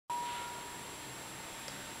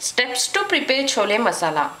Steps to prepare chole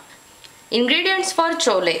masala. Ingredients for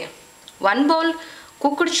chole: 1 bowl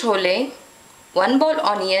cooked chole, 1 bowl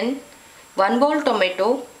onion, 1 bowl tomato,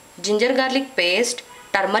 ginger garlic paste,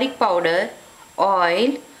 turmeric powder,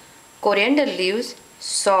 oil, coriander leaves,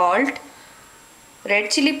 salt, red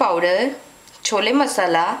chili powder, chole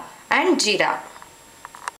masala and jeera.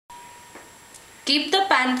 Keep the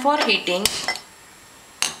pan for heating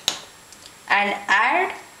and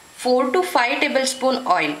add 4 to 5 tablespoon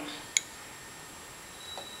oil.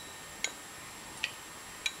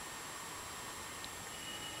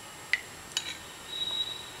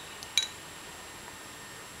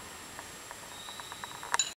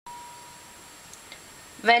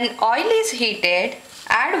 When oil is heated,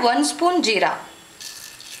 add 1 spoon jeera.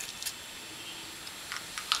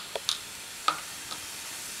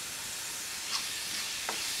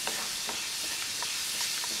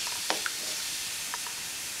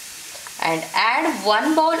 And add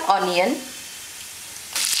 1 bowl onion.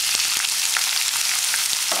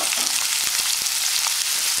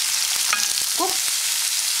 Cook,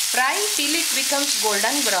 fry till it becomes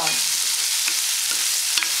golden brown.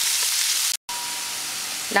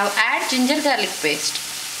 Now add ginger garlic paste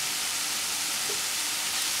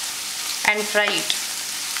and fry it.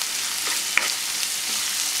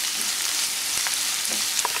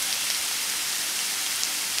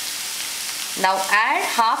 Now add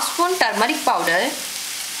half spoon turmeric powder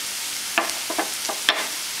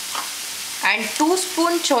and 2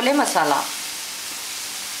 spoon chole masala.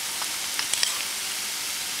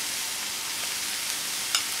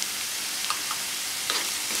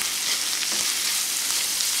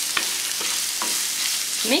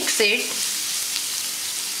 Mix it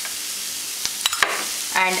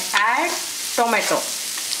and add tomato.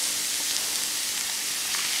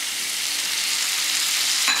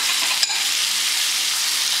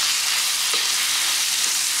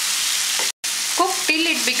 Cook till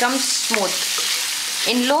it becomes smooth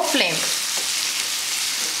in low flame.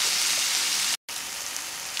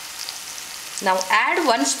 Now add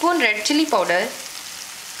 1 spoon red chili powder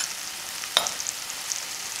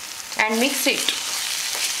and mix it.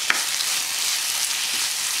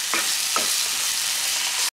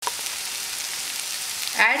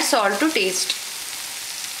 Add salt to taste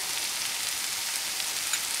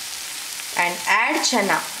and add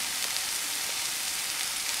chana.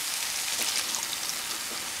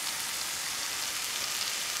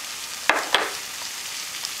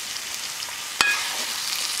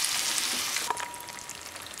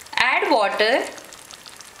 Add water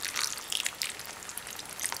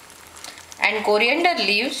and coriander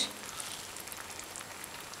leaves.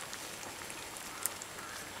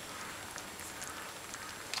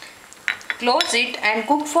 Close it and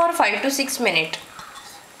cook for 5 to 6 minutes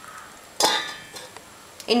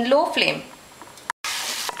in low flame.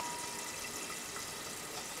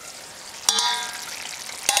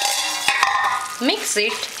 Mix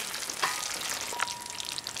it.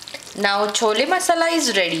 Now chole masala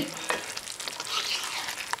is ready.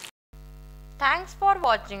 Thanks for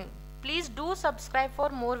watching. Please do subscribe for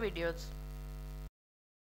more videos.